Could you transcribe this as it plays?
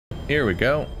Here we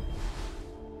go.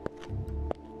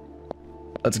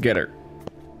 Let's get her.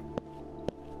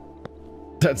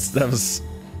 That was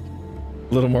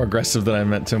a little more aggressive than I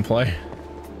meant to imply.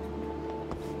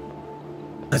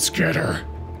 Let's get her.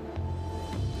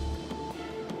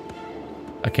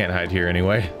 I can't hide here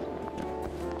anyway.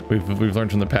 We've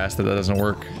learned from the past that doesn't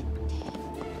work.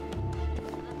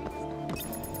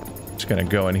 Just gonna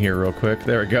go in here real quick.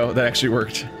 There we go. That actually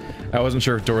worked. I wasn't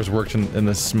sure if doors worked in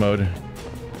this mode.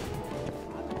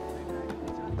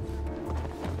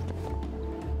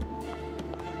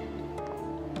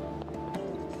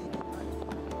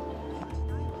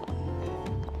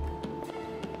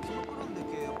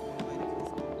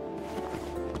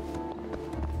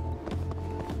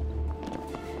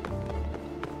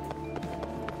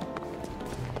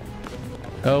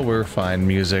 Oh, we're fine,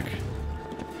 music.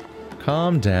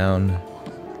 Calm down.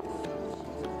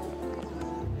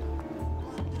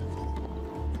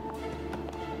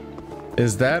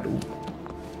 Is that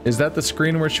the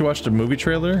screen where she watched a movie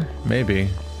trailer? Maybe.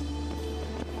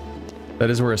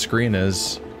 That is where a screen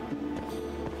is.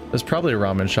 There's probably a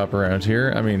ramen shop around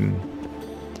here. I mean,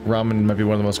 ramen might be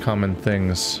one of the most common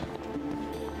things.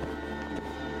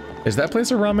 Is that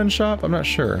place a ramen shop? I'm not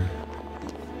sure.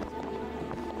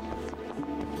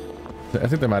 I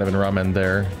think there might have been ramen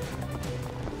there.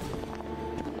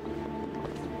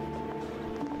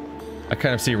 I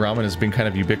kind of see ramen as being kind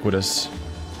of ubiquitous.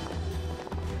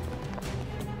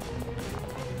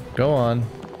 Go on.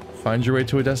 Find your way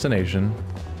to a destination.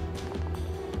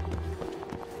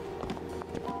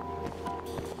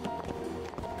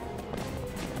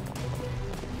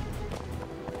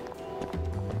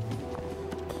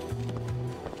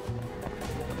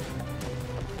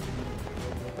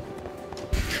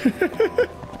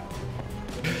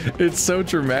 It's so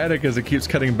dramatic as it keeps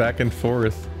cutting back and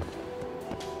forth.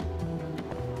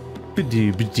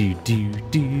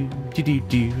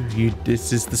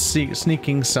 This is the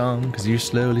sneaking song because you're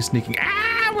slowly sneaking.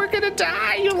 Ah, we're gonna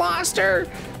die. You lost her.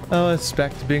 Oh, it's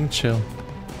back to being chill.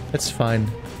 It's fine.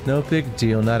 No big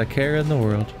deal. Not a care in the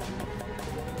world.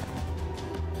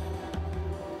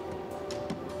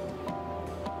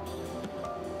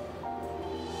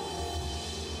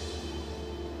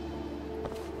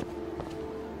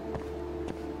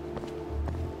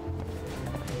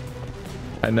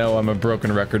 I know I'm a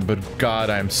broken record, but God,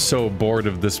 I'm so bored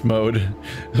of this mode,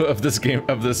 of this game,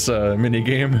 of this mini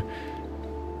game.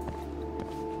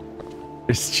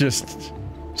 It's just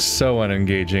so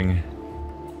unengaging.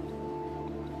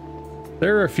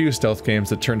 There are a few stealth games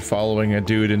that turned following a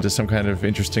dude into some kind of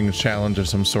interesting challenge of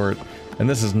some sort, and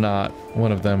this is not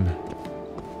one of them.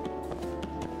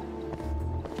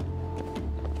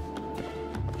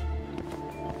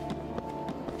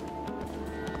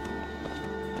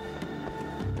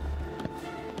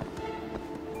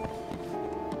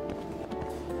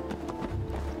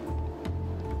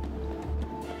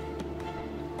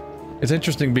 It's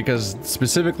interesting because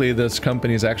specifically this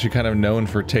company is actually kind of known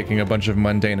for taking a bunch of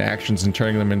mundane actions and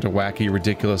turning them into wacky,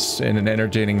 ridiculous, and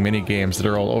entertaining mini games that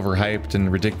are all overhyped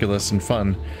and ridiculous and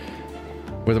fun,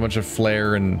 with a bunch of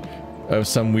flair and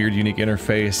some weird, unique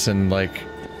interface and like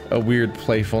a weird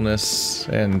playfulness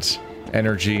and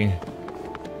energy,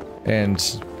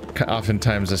 and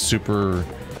oftentimes a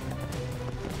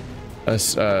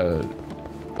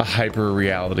hyper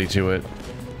reality to it.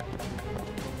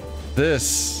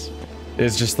 This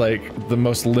is just like the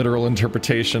most literal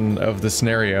interpretation of the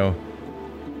scenario.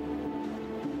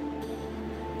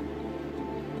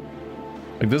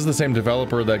 Like, this is the same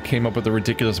developer that came up with the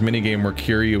ridiculous minigame where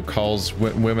Kiryu calls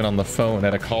women on the phone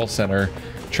at a call center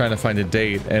trying to find a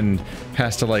date and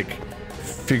has to like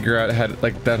figure out how to,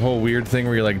 like, that whole weird thing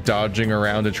where you're like dodging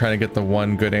around and trying to get the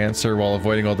one good answer while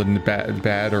avoiding all the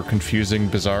bad or confusing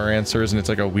bizarre answers, and it's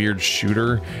like a weird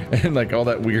shooter and like all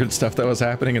that weird stuff that was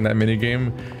happening in that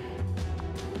minigame.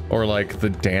 Or like the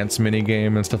dance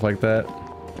minigame and stuff like that.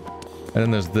 And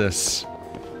then there's this.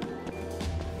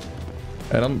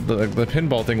 And the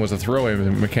pinball thing was a throwaway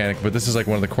mechanic, but this is like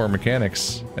one of the core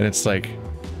mechanics. And it's like,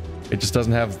 it just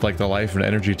doesn't have like the life and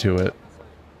energy to it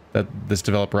that this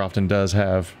developer often does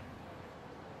have.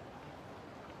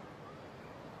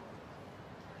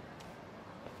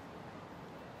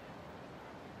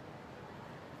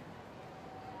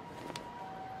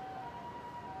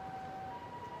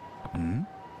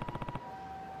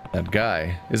 That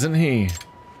guy, isn't he?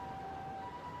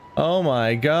 Oh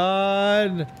my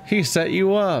god! He set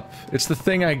you up! It's the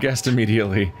thing I guessed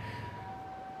immediately.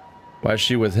 Why is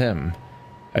she with him?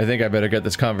 I think I better get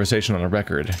this conversation on a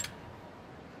record.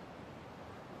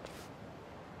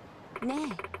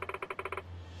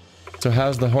 So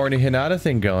how's the horny Hinata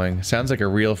thing going? Sounds like a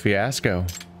real fiasco.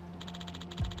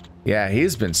 Yeah,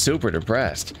 he's been super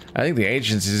depressed. I think the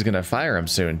agency's gonna fire him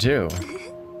soon, too.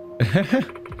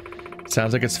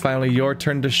 Sounds like it's finally your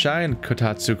turn to shine,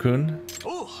 Kotatsu-kun.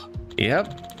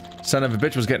 Yep. Son of a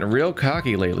bitch was getting real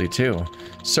cocky lately, too.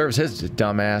 Serves his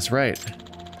dumb ass right.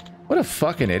 What a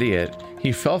fucking idiot.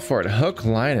 He fell for it hook,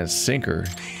 line, and sinker.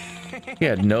 He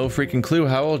had no freaking clue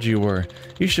how old you were.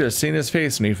 You should have seen his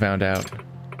face when he found out.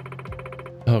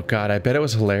 Oh god, I bet it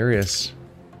was hilarious.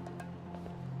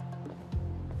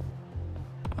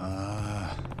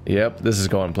 Yep, this is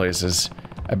going places.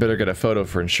 I better get a photo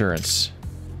for insurance.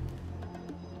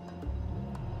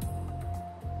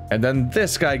 And then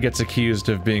this guy gets accused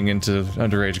of being into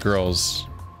underage girls.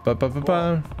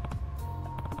 Ba-ba-ba-ba.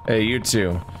 Hey, you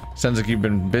two. Sounds like you've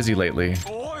been busy lately.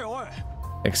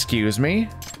 Excuse me?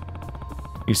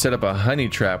 You set up a honey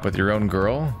trap with your own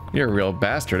girl? You're a real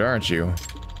bastard, aren't you?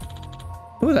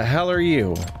 Who the hell are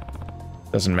you?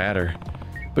 Doesn't matter.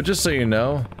 But just so you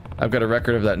know, I've got a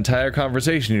record of that entire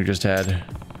conversation you just had.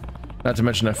 Not to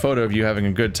mention a photo of you having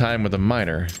a good time with a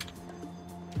minor.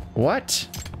 What?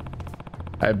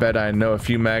 I bet I know a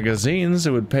few magazines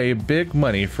that would pay big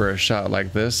money for a shot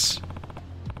like this.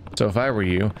 So if I were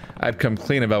you, I'd come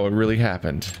clean about what really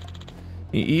happened.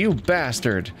 You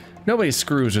bastard! Nobody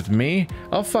screws with me.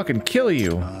 I'll fucking kill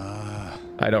you.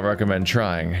 I don't recommend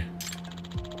trying.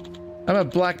 I'm a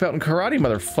black belt in karate,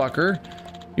 motherfucker.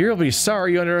 You'll be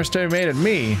sorry you underestimated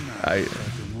me.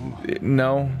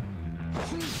 No.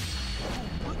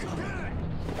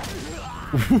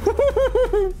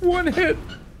 One hit.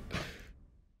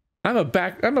 I'm a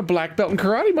black belt in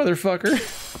karate, motherfucker.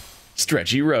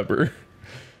 Stretchy rubber.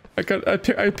 I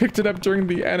picked it up during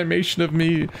the animation of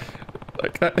me.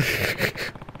 Like,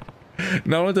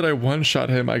 not only did I one-shot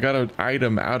him, I got an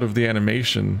item out of the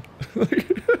animation.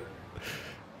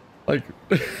 Like,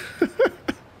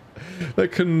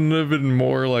 that couldn't have been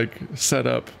more, like, set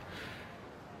up.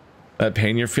 That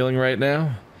pain you're feeling right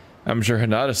now? I'm sure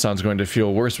Hinata-san's going to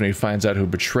feel worse when he finds out who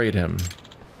betrayed him.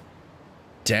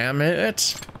 Damn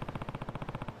it!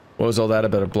 What was all that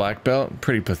about a black belt?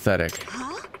 Pretty pathetic. Huh?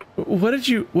 What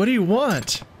do you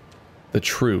want? The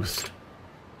truth.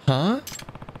 Huh?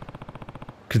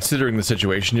 Considering the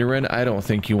situation you're in, I don't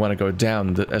think you want to go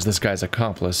down as this guy's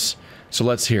accomplice. So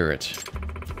let's hear it.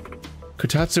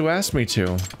 Kotatsu asked me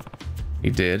to. He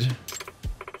did?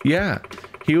 Yeah.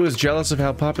 He was jealous of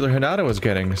how popular Hinata was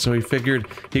getting, so he figured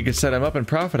he could set him up and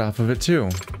profit off of it too.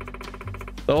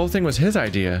 The whole thing was his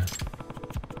idea.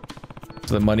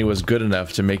 So the money was good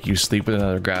enough to make you sleep with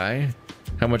another guy?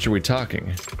 How much are we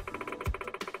talking?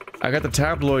 I got the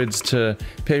tabloids to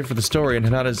pay for the story and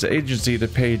Hinata's agency to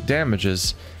pay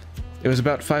damages. It was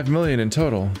about 5 million in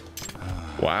total.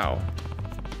 Wow.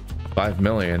 5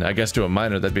 million. I guess to a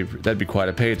minor that'd be quite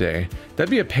a payday. That'd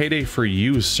be a payday for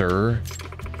you, sir.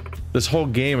 This whole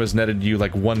game has netted you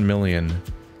like 1 million.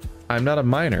 I'm not a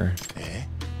minor.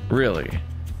 Really?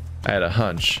 I had a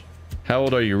hunch. How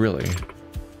old are you really?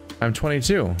 I'm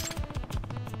 22.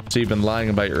 So you've been lying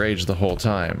about your age the whole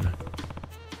time.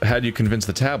 How'd you convince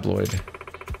the tabloid?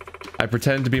 I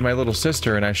pretended to be my little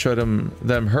sister and I showed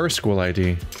them her school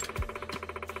ID.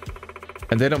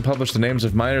 And they don't publish the names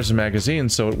of minors in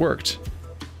magazines, so it worked.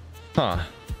 Huh.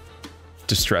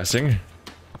 Distressing.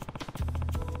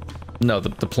 No, the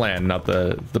plan, not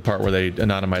the part where they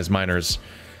anonymize minors.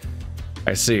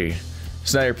 I see.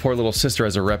 So now your poor little sister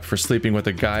has a rep for sleeping with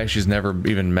a guy she's never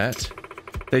even met?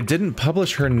 They didn't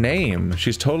publish her name.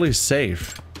 She's totally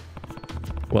safe.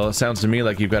 Well, it sounds to me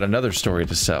like you've got another story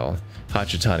to sell,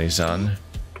 Hachitani-san.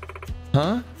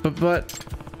 Huh? But...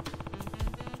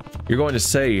 You're going to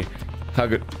say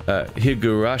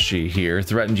Higurashi here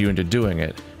threatened you into doing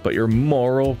it, but your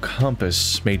moral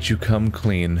compass made you come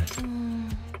clean.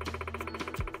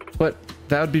 But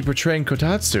that would be betraying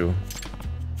Kotatsu.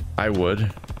 I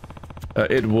would.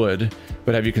 It would,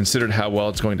 but have you considered how well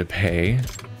it's going to pay?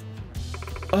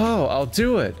 Oh, I'll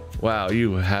do it! Wow,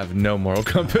 you have no moral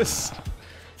compass.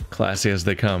 Classy as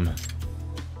they come.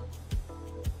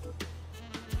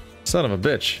 Son of a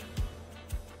bitch.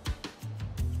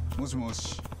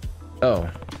 Oh.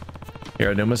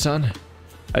 Hiranuma-san?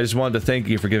 I just wanted to thank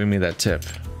you for giving me that tip.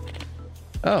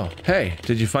 Oh, hey,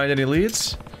 did you find any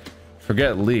leads?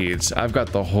 Forget leads, I've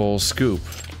got the whole scoop.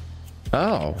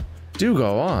 Oh, do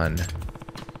go on.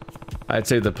 I'd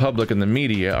say the public and the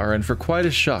media are in for quite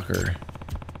a shocker.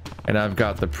 And I've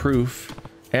got the proof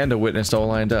and a witness all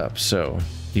lined up, so...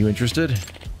 You interested?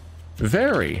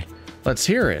 Very. Let's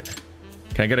hear it.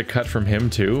 Can I get a cut from him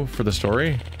too, for the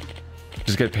story?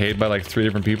 Just get paid by like 3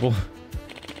 different people?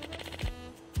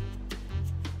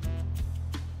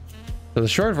 So the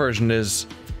short version is,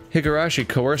 Higurashi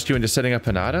coerced you into setting up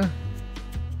Hinata?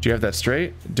 Do you have that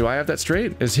straight? Do I have that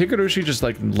straight? Is Hikarushi just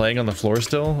like laying on the floor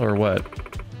still, or what?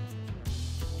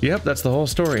 Yep, that's the whole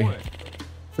story.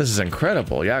 This is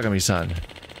incredible, Yagami-san.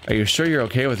 Are you sure you're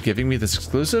okay with giving me this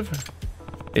exclusive?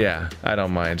 Yeah, I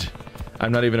don't mind.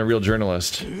 I'm not even a real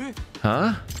journalist.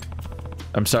 Huh?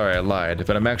 I'm sorry, I lied,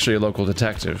 but I'm actually a local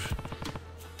detective.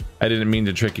 I didn't mean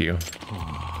to trick you.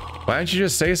 Why didn't you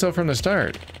just say so from the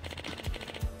start?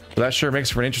 Well, that sure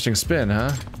makes for an interesting spin,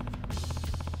 huh?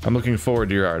 I'm looking forward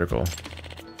to your article.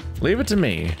 Leave it to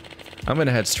me. I'm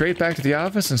gonna head straight back to the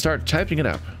office and start typing it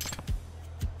up.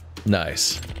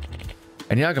 Nice.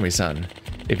 And Yagami-san,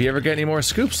 if you ever get any more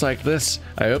scoops like this,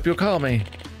 I hope you'll call me.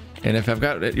 And if I've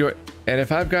got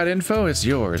info, it's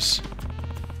yours.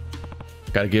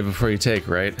 Gotta give before you take,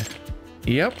 right?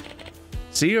 Yep.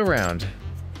 See you around.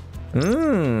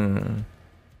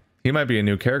 He might be a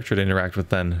new character to interact with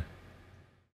then.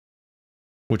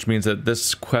 Which means that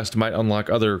this quest might unlock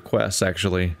other quests,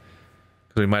 actually.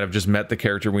 Because we might have just met the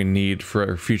character we need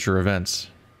for future events.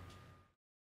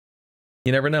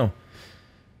 You never know.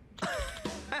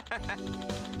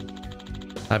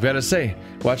 I've got to say,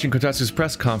 watching Kotatsu's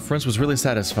press conference was really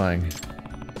satisfying.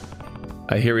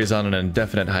 I hear he's on an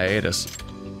indefinite hiatus.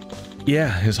 Yeah,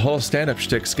 his whole stand-up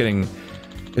shtick is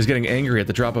getting angry at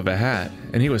the drop of a hat,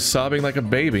 and he was sobbing like a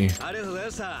baby.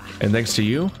 And thanks to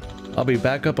you, I'll be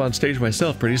back up on stage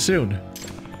myself pretty soon.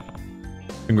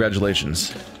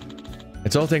 Congratulations.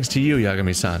 It's all thanks to you,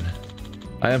 Yagami-san.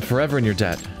 I am forever in your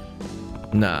debt.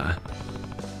 Nah.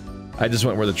 I just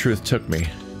went where the truth took me.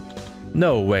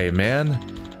 No way, man.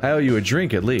 I owe you a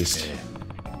drink at least.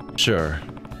 Sure.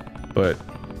 But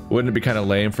wouldn't it be kind of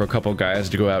lame for a couple guys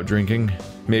to go out drinking?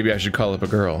 Maybe I should call up a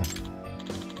girl.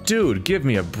 Dude, give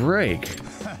me a break.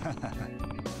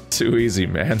 Too easy,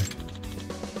 man.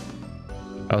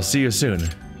 I'll see you soon.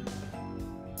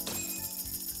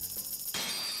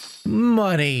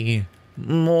 Money.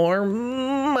 More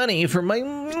money for my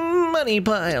money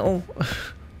pile.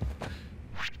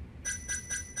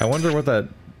 I wonder what that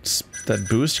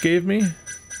boost gave me.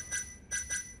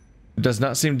 It does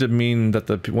not seem to mean that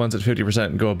the ones at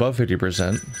 50% go above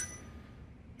 50%.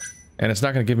 And it's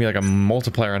not going to give me like a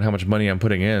multiplier on how much money I'm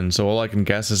putting in, so all I can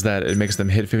guess is that it makes them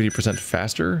hit 50%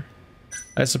 faster,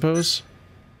 I suppose.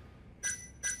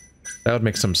 That would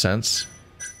make some sense.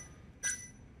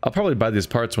 I'll probably buy these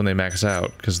parts when they max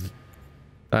out, because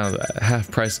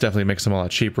half price definitely makes them a lot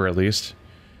cheaper at least.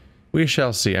 We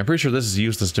shall see. I'm pretty sure this is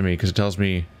useless to me, because it tells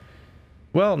me...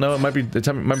 Well, no, it might be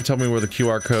telling me where the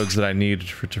QR codes that I need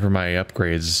for my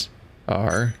upgrades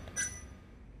are.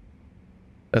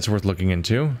 That's worth looking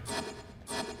into.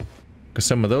 Because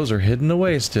some of those are hidden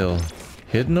away still.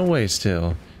 Hidden away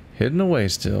still. Hidden away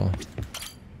still.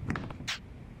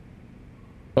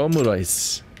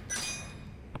 Omurice.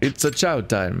 It's a chow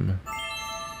time.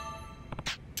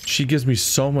 She gives me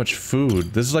so much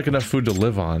food. This is like enough food to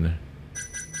live on.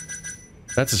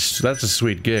 That's a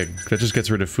sweet gig. That just gets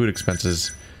rid of food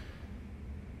expenses.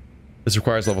 This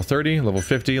requires level 30, level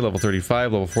 50, level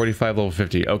 35, level 45, level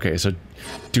 50. Okay, so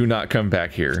do not come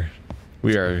back here.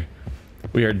 We are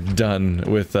done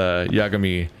with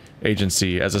Yagami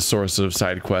Agency as a source of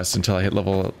side quests until I hit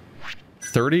level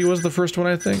 30 was the first one,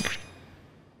 I think.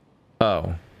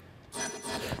 Oh.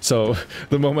 So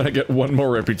the moment I get one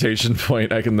more reputation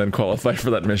point, I can then qualify for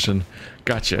that mission.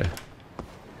 Gotcha.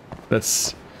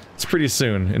 It's pretty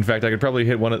soon. In fact, I could probably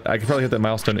hit that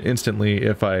milestone instantly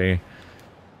if I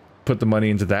put the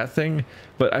money into that thing.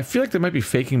 But I feel like they might be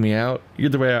faking me out.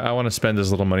 Either way, I want to spend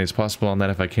as little money as possible on that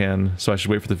if I can. So I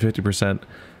should wait for the 50%.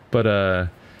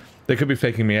 But they could be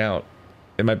faking me out.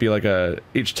 It might be like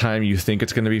each time you think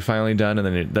it's going to be finally done,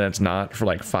 and then it's not for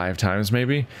like 5 times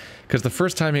maybe. Because the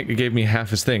first time it gave me half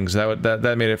his things.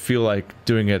 That made it feel like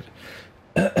doing it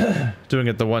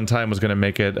the one time was going to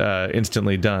make it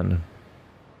instantly done.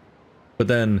 But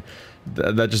then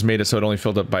that just made it so it only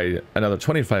filled up by another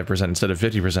 25% instead of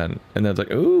 50%. And then it's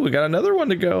like, ooh, we got another one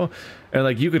to go. And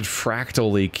like you could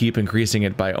fractally keep increasing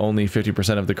it by only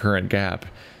 50% of the current gap.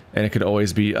 And it could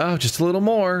always be, oh, just a little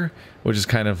more. Which is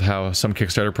kind of how some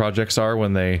Kickstarter projects are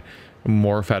when they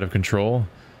morph out of control.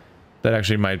 That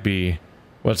actually might be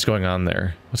what's going on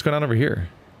there. What's going on over here?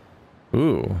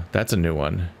 Ooh, that's a new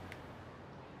one.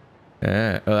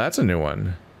 Oh, that's a new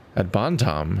one. At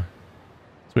Bontom.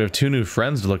 So we have 2 new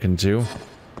friends to look into,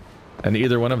 and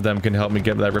either one of them can help me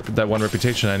get that one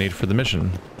reputation I need for the mission.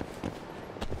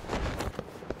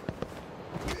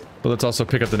 But let's also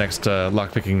pick up the next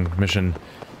lockpicking mission.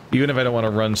 Even if I don't want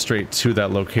to run straight to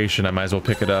that location, I might as well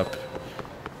pick it up,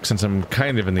 since I'm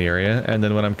kind of in the area, and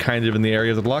then when I'm kind of in the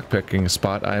area of the lockpicking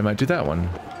spot, I might do that one.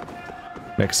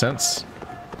 Makes sense.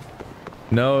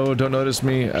 No, don't notice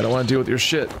me. I don't want to deal with your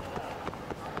shit.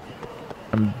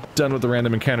 I'm done with the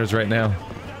random encounters right now.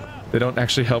 They don't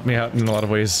actually help me out in a lot of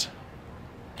ways.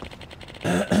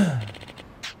 I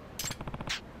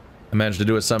managed to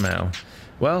do it somehow.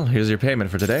 Well, here's your payment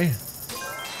for today.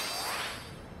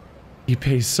 You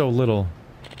pay so little.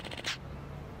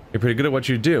 You're pretty good at what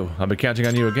you do. I'll be counting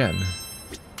on you again.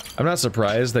 I'm not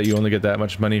surprised that you only get that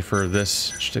much money for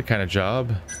this kind of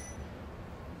job.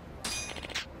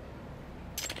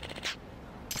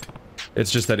 It's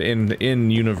just that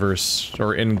in universe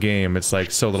or in game, it's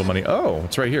like so little money. Oh,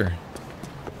 it's right here.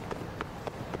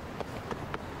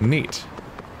 Neat.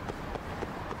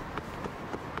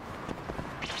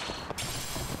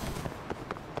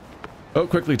 Oh,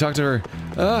 quickly talk to her.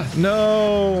 Ah,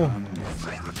 no!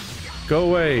 Go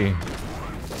away.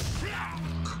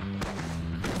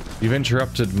 You've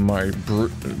interrupted my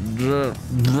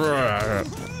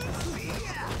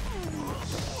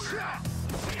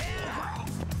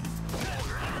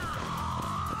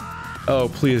Oh,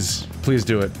 please. Please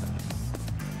do it.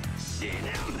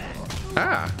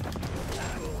 Ah!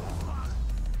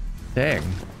 Dang.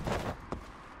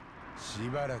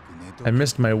 I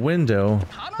missed my window.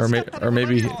 Or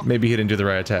maybe he didn't do the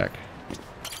right attack.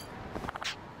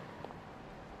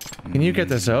 Can you get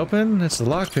this open? It's the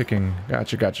lockpicking.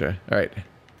 Gotcha, gotcha. Alright.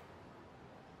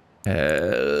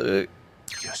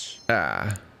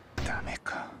 Ah.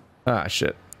 Ah,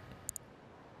 shit.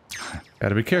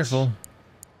 Gotta be careful.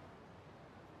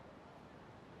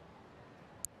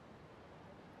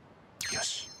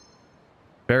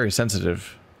 Very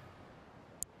sensitive.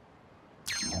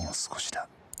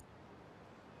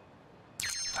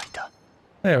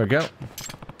 There we go.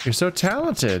 You're so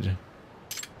talented.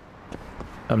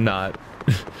 I'm not.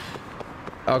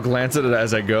 I'll glance at it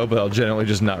as I go, but I'll generally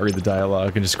just not read the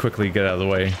dialogue and just quickly get out of the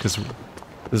way, because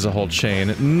there's a whole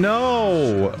chain.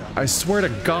 No! I swear to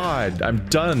God, I'm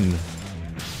done.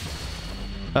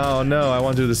 Oh no, I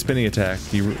want to do the spinny attack.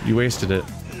 You wasted it.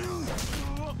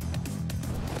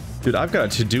 Dude, I've got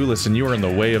a to-do list and you are in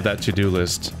the way of that to-do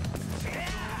list.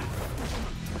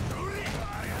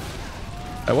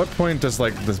 At what point does,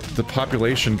 like, the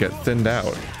population get thinned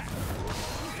out?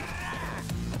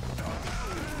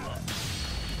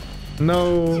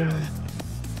 No.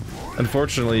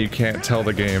 Unfortunately, you can't tell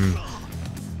the game.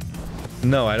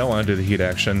 No, I don't want to do the heat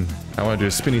action. I want to do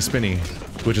a spinny spinny,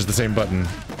 which is the same button.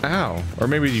 Ow. Or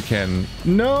maybe you can...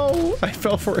 No! I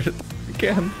fell for it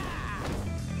again.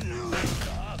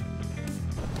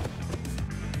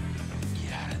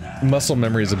 Muscle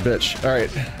memory is a bitch.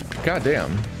 Alright.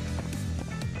 Goddamn.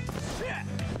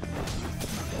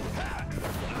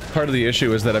 Part of the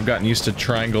issue is that I've gotten used to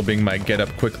triangle being my get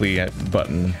up quickly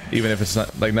button, even if it's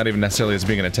not, like, not even necessarily as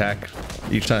being an attack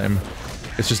each time.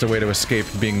 It's just a way to escape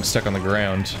being stuck on the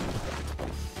ground.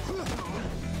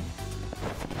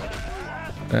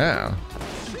 Ah.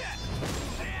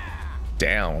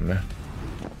 Down.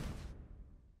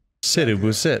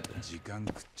 Sit, sit.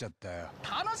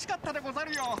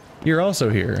 You're also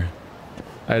here.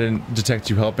 I didn't detect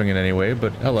you helping in any way,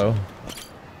 but hello.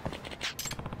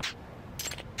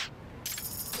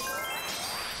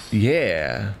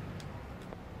 Yeah.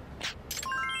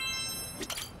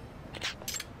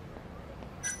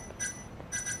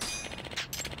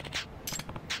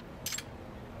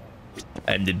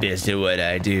 I'm the best at what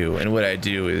I do, and what I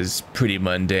do is pretty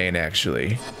mundane,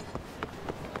 actually.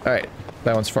 Alright,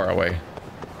 that one's far away.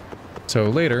 So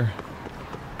later...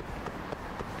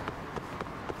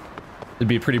 It'd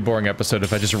be a pretty boring episode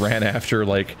if I just ran after,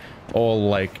 like, all,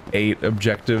 like, 8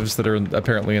 objectives that are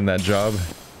apparently in that job.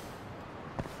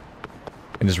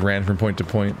 And just ran from point to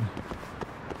point.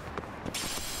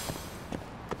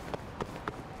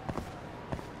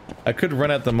 I could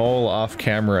run at them all off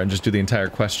camera and just do the entire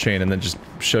quest chain and then just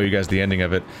show you guys the ending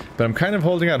of it. But I'm kind of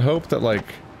holding out hope that, like,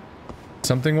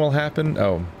 something will happen.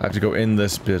 Oh, I have to go in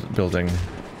this building.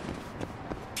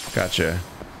 Gotcha.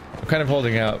 I'm kind of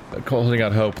holding out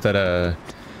hope that,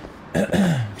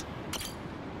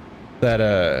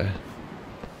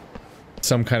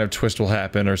 some kind of twist will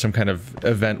happen, or some kind of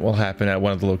event will happen at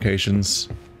one of the locations.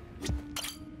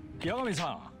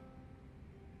 Yagami-san.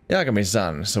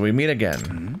 Yagami-san, so we meet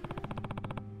again.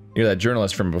 You're that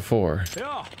journalist from before.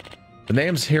 Yeah. The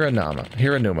name's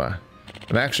Hiranuma.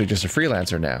 I'm actually just a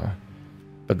freelancer now.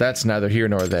 But that's neither here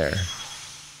nor there.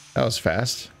 That was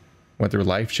fast. Went through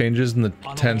life changes in the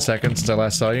 10 seconds since I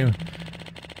last saw you.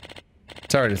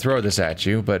 Sorry to throw this at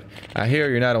you, but I hear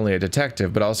you're not only a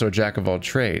detective, but also a jack of all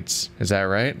trades. Is that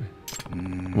right?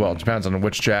 Well, it depends on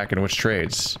which jack and which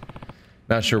trades.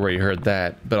 Not sure where you heard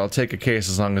that, but I'll take a case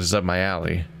as long as it's up my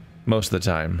alley. Most of the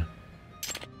time.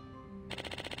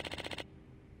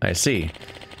 I see.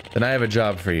 Then I have a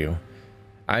job for you.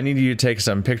 I need you to take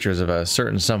some pictures of a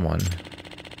certain someone.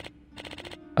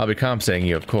 I'll be compensating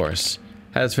you, of course.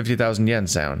 How does 50,000 yen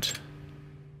sound?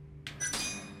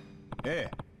 Hey.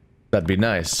 That'd be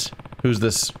nice. Who's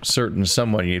this certain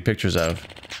someone you need pictures of?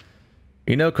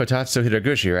 You know Kotatsu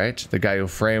Hiraguchi, right? The guy who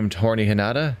framed Horny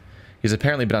Hinata? He's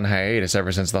apparently been on hiatus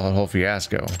ever since the whole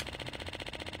fiasco.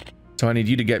 So I need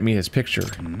you to get me his picture.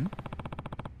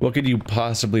 What could you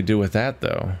possibly do with that,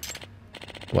 though?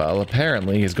 Well,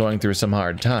 apparently he's going through some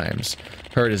hard times.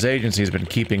 Heard his agency's been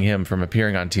keeping him from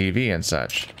appearing on TV and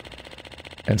such.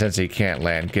 And since he can't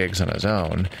land gigs on his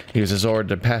own, he was resorted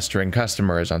to pestering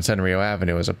customers on Senryo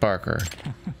Avenue as a barker.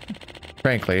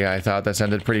 Frankly, I thought that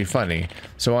sounded pretty funny,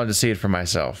 so I wanted to see it for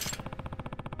myself.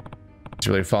 He's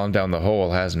really fallen down the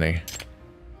hole, hasn't he?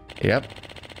 Yep.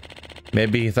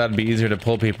 Maybe he thought it'd be easier to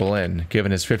pull people in,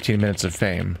 given his 15 minutes of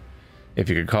fame. If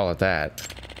you could call it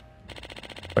that.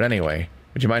 But anyway,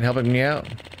 would you mind helping me out?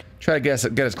 Try to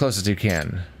get as close as you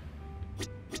can.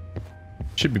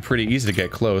 Should be pretty easy to get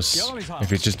close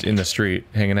if he's just in the street,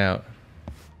 hanging out.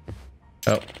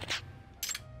 Oh.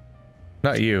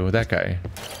 Not you, that guy.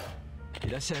 I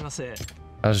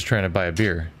was just trying to buy a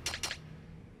beer.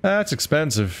 That's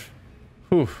expensive.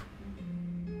 Whew.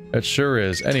 It sure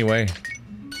is. Anyway.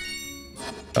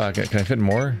 Can I fit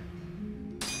more?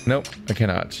 Nope, I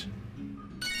cannot.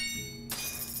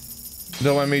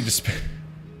 Don't want me just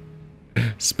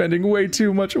spending way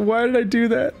too much. Why did I do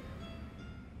that?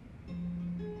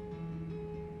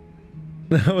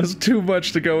 That was too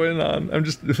much to go in on.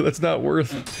 That's not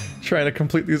worth trying to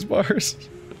complete these bars.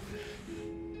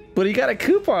 But he got a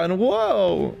coupon,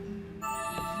 whoa!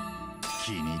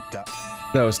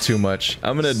 That was too much.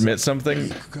 I'm gonna admit something.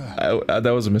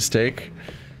 That was a mistake.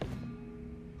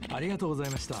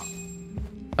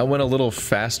 I went a little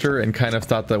faster and kind of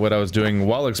thought that what I was doing,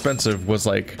 while expensive, was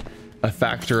like a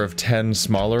factor of 10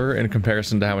 smaller in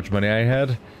comparison to how much money I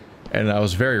had. And I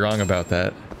was very wrong about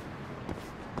that.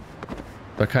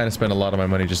 I kind of spent a lot of my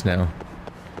money just now.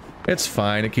 It's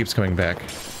fine, it keeps coming back.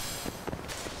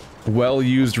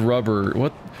 Well-used rubber.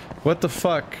 What the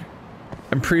fuck?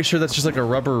 I'm pretty sure that's just like a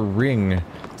rubber ring.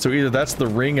 So either that's the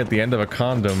ring at the end of a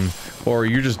condom, or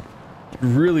you're just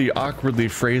really awkwardly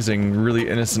phrasing really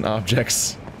innocent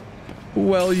objects.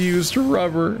 Well-used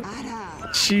rubber.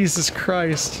 Jesus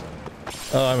Christ.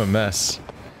 Oh, I'm a mess.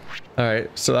 Alright,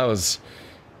 so that was...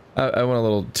 I went a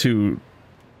little too...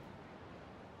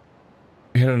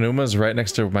 Hiranuma's right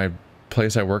next to my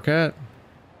place I work at?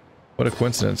 What a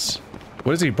coincidence.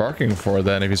 What is he barking for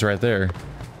then if he's right there?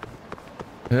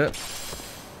 Yeah.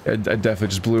 I definitely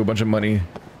just blew a bunch of money.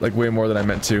 Like way more than I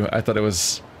meant to. I thought it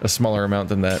was a smaller amount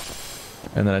than that.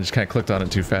 And then I just kind of clicked on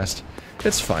it too fast.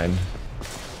 It's fine.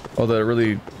 Although it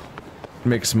really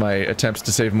makes my attempts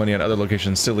to save money on other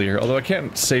locations sillier. Although I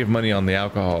can't save money on the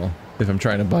alcohol if I'm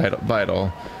trying to buy it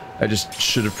all. I just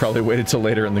should have probably waited till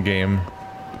later in the game.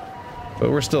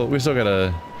 But we still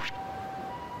got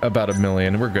about $1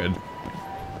 million. We're good.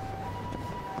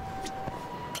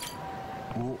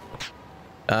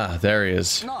 Ah, there he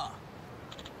is.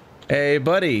 Hey,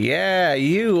 buddy. Yeah,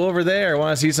 you over there.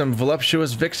 Want to see some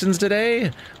voluptuous vixens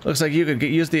today? Looks like you could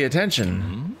use the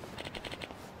attention.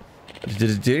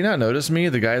 Did he not notice me?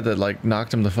 The guy that, like,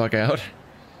 knocked him the fuck out?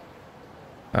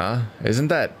 Huh? Isn't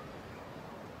that...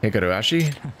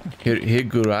 Higurashi?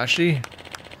 Higurashi?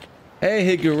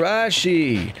 Hey,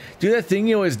 Higurashi! Do that thing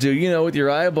you always do, you know, with your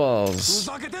eyeballs.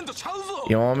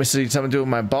 You want me to see something to do with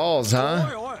my balls,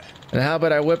 huh? And how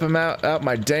about I whip him out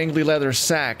my dangly leather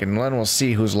sack, and then we'll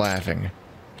see who's laughing.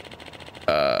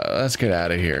 Let's get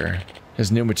out of here.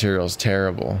 His new material's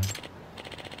terrible.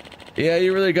 Yeah,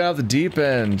 you really got off the deep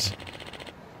end.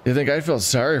 You think I feel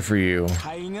sorry for you?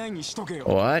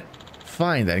 What?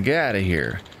 Fine then, get out of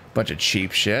here. Bunch of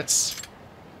cheap shits.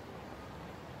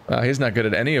 Wow, he's not good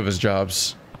at any of his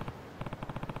jobs.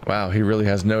 Wow, he really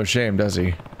has no shame, does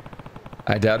he?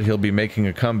 I doubt he'll be making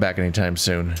a comeback anytime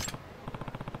soon.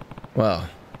 Well,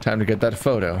 time to get that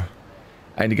photo.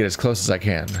 I need to get as close as I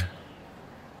can.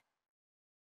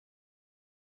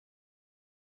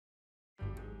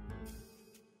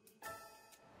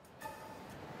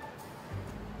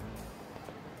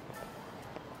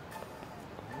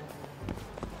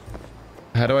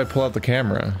 How do I pull out the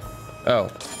camera? Oh,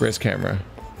 raise camera.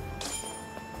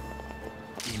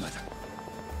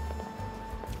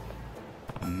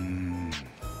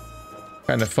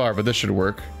 Kind of far, but this should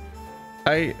work.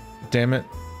 Damn it.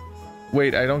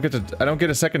 Wait, I don't get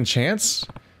a second chance?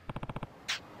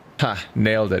 Ha,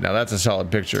 nailed it. Now that's a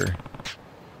solid picture.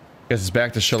 Guess it's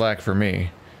back to shellac for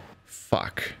me.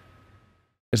 Fuck.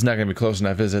 It's not gonna be close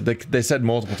enough, is it? They said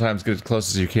multiple times, get as close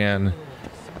as you can.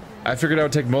 I figured I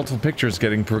would take multiple pictures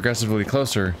getting progressively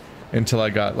closer until I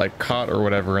got like caught or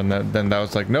whatever, and then that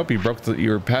was like, nope, you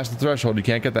were past the threshold, you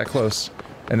can't get that close.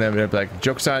 And then it'd be like,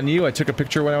 joke's on you, I took a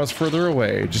picture when I was further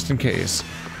away, just in case.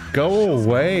 Go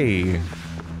away.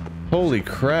 Holy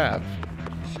crap.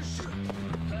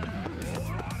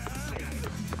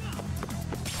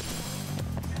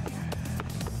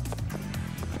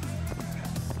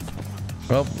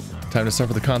 Well, time to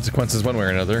suffer the consequences one way or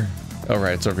another. Oh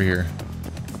right, it's over here.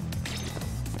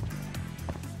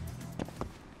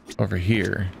 Over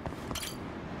here.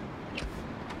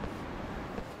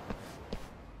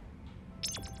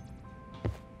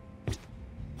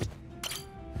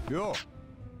 Yo.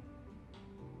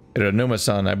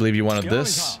 Hiranuma-san, I believe you wanted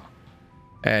this.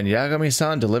 And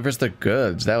Yagami-san delivers the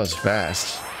goods. That was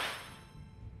fast.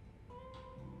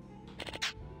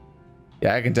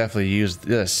 Yeah, I can definitely use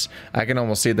this. I can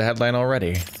almost see the headline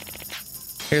already.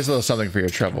 Here's a little something for your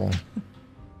trouble.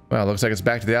 Well, looks like it's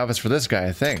back to the office for this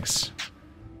guy. Thanks.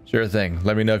 Sure thing.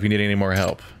 Let me know if you need any more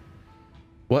help.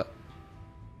 What?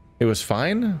 It was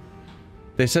fine?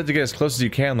 They said to get as close as you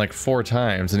can like 4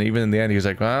 times, and even in the end he was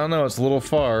like, I don't know, it's a little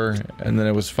far, and then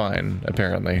it was fine,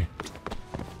 apparently.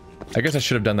 I guess I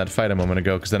should have done that fight a moment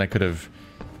ago, because then I could have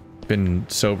been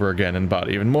sober again and bought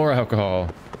even more alcohol.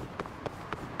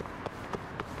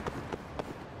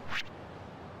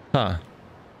 Huh.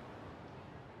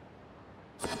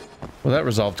 Well, that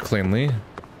resolved cleanly.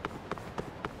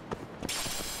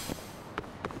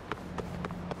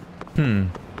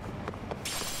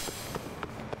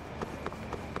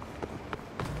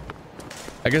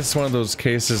 I guess it's one of those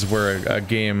cases where a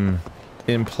game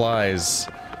implies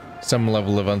some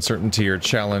level of uncertainty or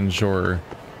challenge or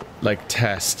like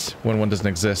test when one doesn't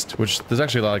exist, which there's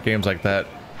actually a lot of games like that.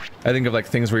 I think of like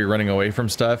things where you're running away from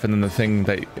stuff and then the thing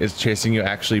that is chasing you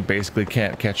actually basically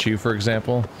can't catch you, for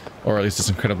example, or at least it's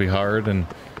incredibly hard, and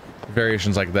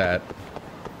variations like that.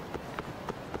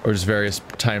 Or just various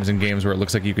times in games where it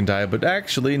looks like you can die, but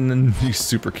actually you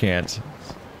super can't.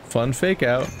 Fun fake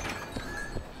out.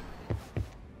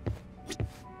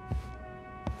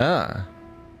 Ah,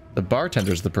 the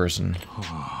bartender's the person.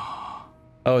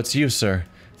 Oh, it's you, sir.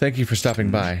 Thank you for stopping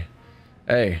by.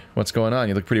 Hey, what's going on?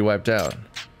 You look pretty wiped out.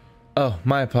 Oh,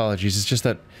 my apologies. It's just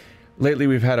that lately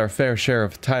we've had our fair share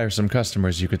of tiresome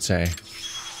customers, you could say.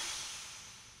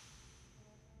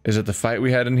 Is it the fight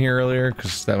we had in here earlier?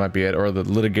 Because that might be it. Or the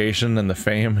litigation and the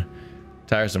fame.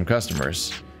 Tiresome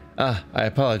customers. Ah, I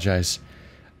apologize.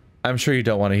 I'm sure you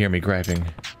don't want to hear me griping.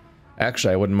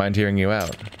 Actually, I wouldn't mind hearing you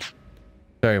out.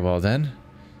 Very well then.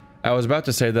 I was about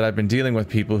to say that I've been dealing with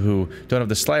people who don't have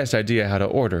the slightest idea how to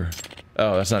order.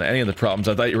 Oh, that's not any of the problems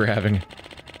I thought you were having.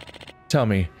 Tell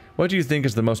me, what do you think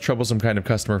is the most troublesome kind of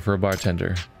customer for a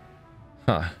bartender?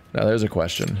 Huh, now there's a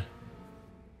question.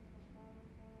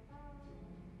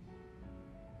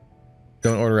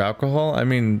 Don't order alcohol? I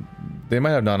mean, they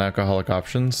might have non-alcoholic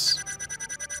options.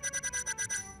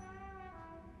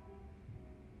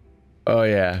 Oh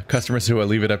yeah, customers who will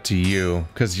leave it up to you,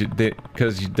 because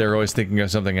they're always thinking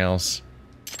of something else.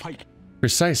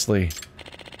 Precisely.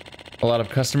 A lot of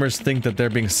customers think that they're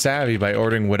being savvy by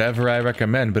ordering whatever I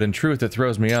recommend, but in truth it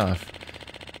throws me off.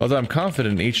 Although I'm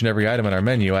confident in each and every item on our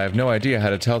menu, I have no idea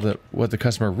how to tell what the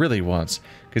customer really wants.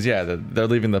 Because yeah, they're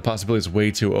leaving the possibilities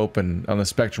way too open on the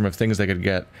spectrum of things they could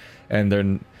get, and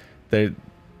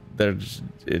they're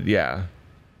yeah.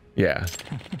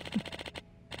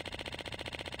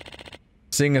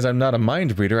 Seeing as I'm not a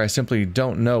mind reader, I simply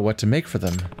don't know what to make for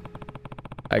them.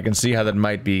 I can see how that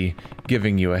might be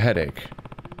giving you a headache.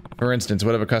 For instance,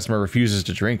 what if a customer refuses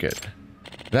to drink it?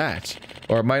 That,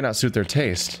 or it might not suit their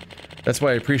taste. That's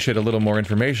why I appreciate a little more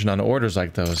information on orders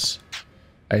like those.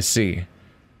 I see.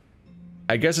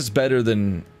 I guess it's better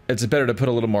to put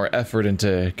a little more effort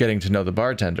into getting to know the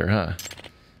bartender, huh?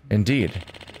 Indeed.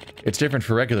 It's different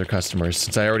for regular customers,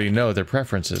 since I already know their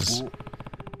preferences.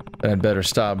 Then I'd better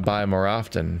stop by more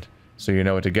often, so you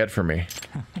know what to get for me.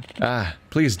 Ah,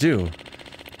 please do.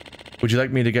 Would you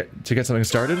like me to get something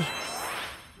started?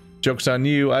 Joke's on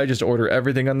you, I just order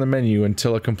everything on the menu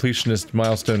until a completionist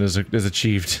milestone is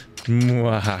achieved.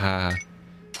 Mwahaha.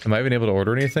 Am I even able to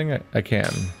order anything? I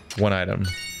can. One item.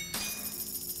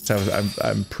 So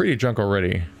I'm pretty drunk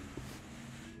already.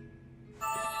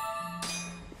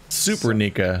 Super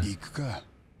Nika.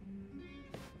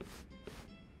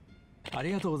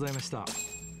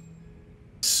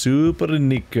 Super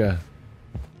Nika.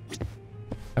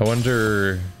 I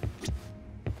wonder...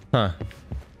 Huh.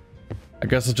 I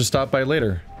guess I'll just stop by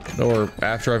later. Or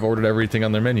after I've ordered everything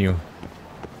on their menu.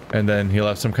 And then he'll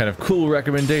have some kind of cool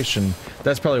recommendation.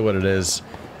 That's probably what it is.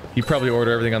 You probably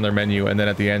order everything on their menu, and then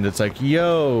at the end it's like,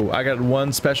 yo, I got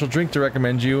one special drink to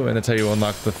recommend you, and that's how you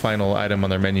unlock the final item on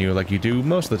their menu like you do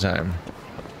most of the time.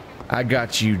 I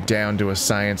got you down to a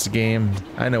science game.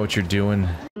 I know what you're doing.